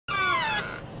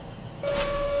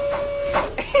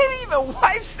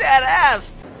wipes that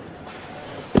ass?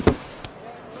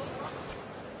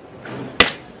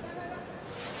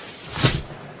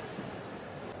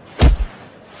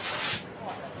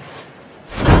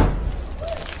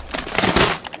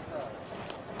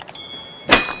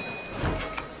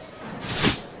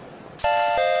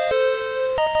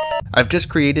 I've just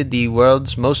created the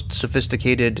world's most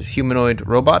sophisticated humanoid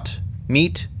robot.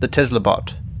 Meet the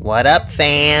TeslaBot. What up,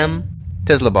 fam?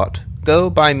 TeslaBot, go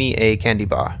buy me a candy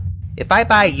bar. If I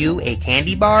buy you a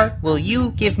candy bar, will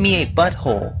you give me a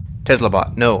butthole?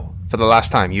 TeslaBot, no. For the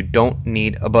last time, you don't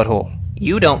need a butthole.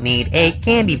 You don't need a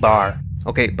candy bar.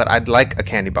 Okay, but I'd like a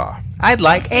candy bar. I'd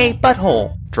like a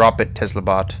butthole. Drop it,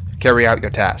 TeslaBot. Carry out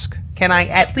your task. Can I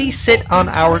at least sit on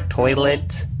our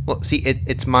toilet? Well, see,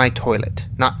 it's my toilet,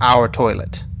 not our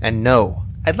toilet. And no.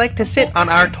 I'd like to sit on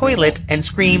our toilet and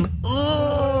scream,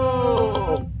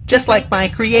 ooh, just like my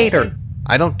creator.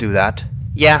 I don't do that.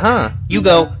 Yeah, huh? You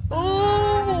go,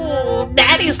 ooh,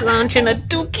 daddy's launching a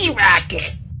dookie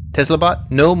rocket.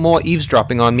 TeslaBot, no more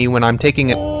eavesdropping on me when I'm taking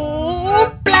it. Ooh,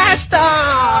 blast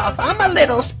off! I'm a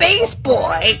little space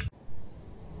boy.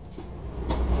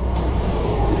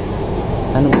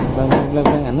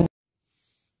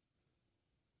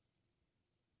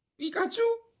 Pikachu?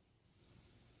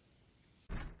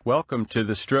 Welcome to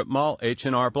the strip mall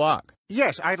H&R Block.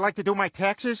 Yes, I'd like to do my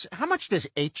taxes. How much does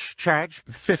H charge?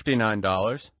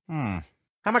 $59.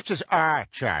 How much does R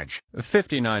charge?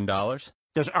 $59.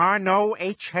 Does R know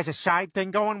H has a side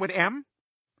thing going with M?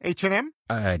 H&M?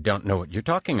 I don't know what you're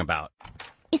talking about.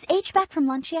 Is H back from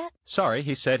lunch yet? Sorry,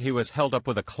 he said he was held up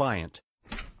with a client.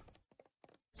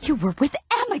 You were with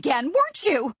M again, weren't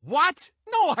you? What?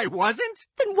 No, I wasn't.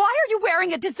 Then why are you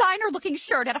wearing a designer-looking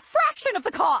shirt at a fraction of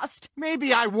the cost?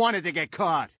 Maybe I wanted to get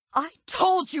caught. I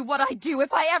told you what I'd do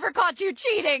if I ever caught you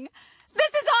cheating.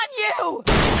 This is on you!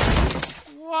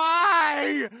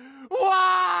 Why?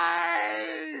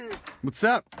 Why? What's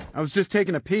up? I was just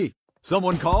taking a pee.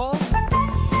 Someone call?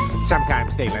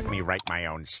 Sometimes they let me write my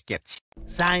own skits.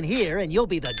 Sign here and you'll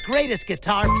be the greatest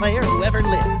guitar player who ever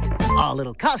lived. All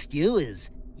it'll cost you is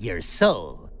your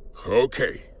soul.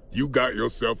 Okay, you got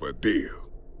yourself a deal.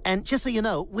 And just so you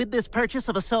know, with this purchase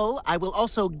of a soul, I will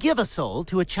also give a soul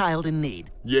to a child in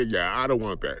need. Yeah, I don't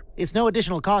want that. It's no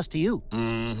additional cost to you.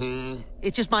 Mm-hmm.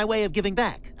 It's just my way of giving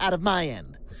back, out of my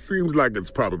end. Seems like it's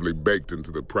probably baked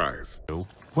into the price.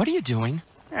 What are you doing?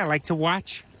 I like to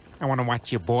watch. I want to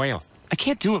watch you boil. I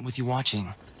can't do it with you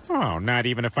watching. Oh, not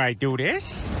even if I do this?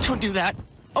 Don't do that.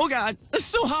 Oh, God, it's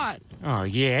so hot. Oh,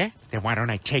 yeah? Then why don't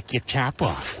I take your top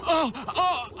off? Oh,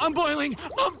 I'm boiling.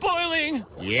 I'm boiling.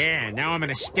 Yeah, now I'm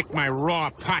gonna stick my raw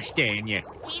pasta in you.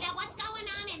 Peter, what's going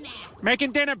on in there?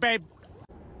 Making dinner, babe.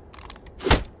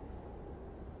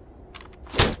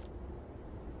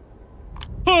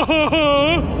 Ha ha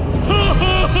ha! Ha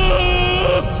ha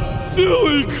ha!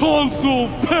 Silly console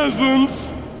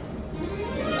peasants!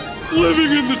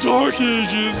 Living in the Dark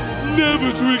Ages,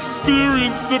 never to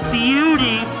experience the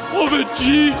beauty of a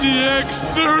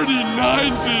GTX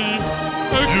 3090.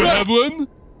 You have one?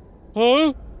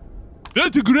 Huh?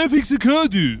 That's a graphics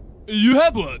card. You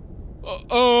have one?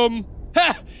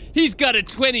 Ha! He's got a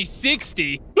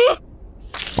 2060.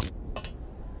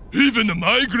 Even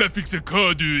my graphics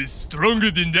card is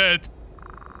stronger than that.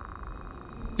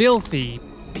 Filthy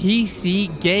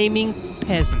PC gaming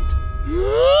peasant.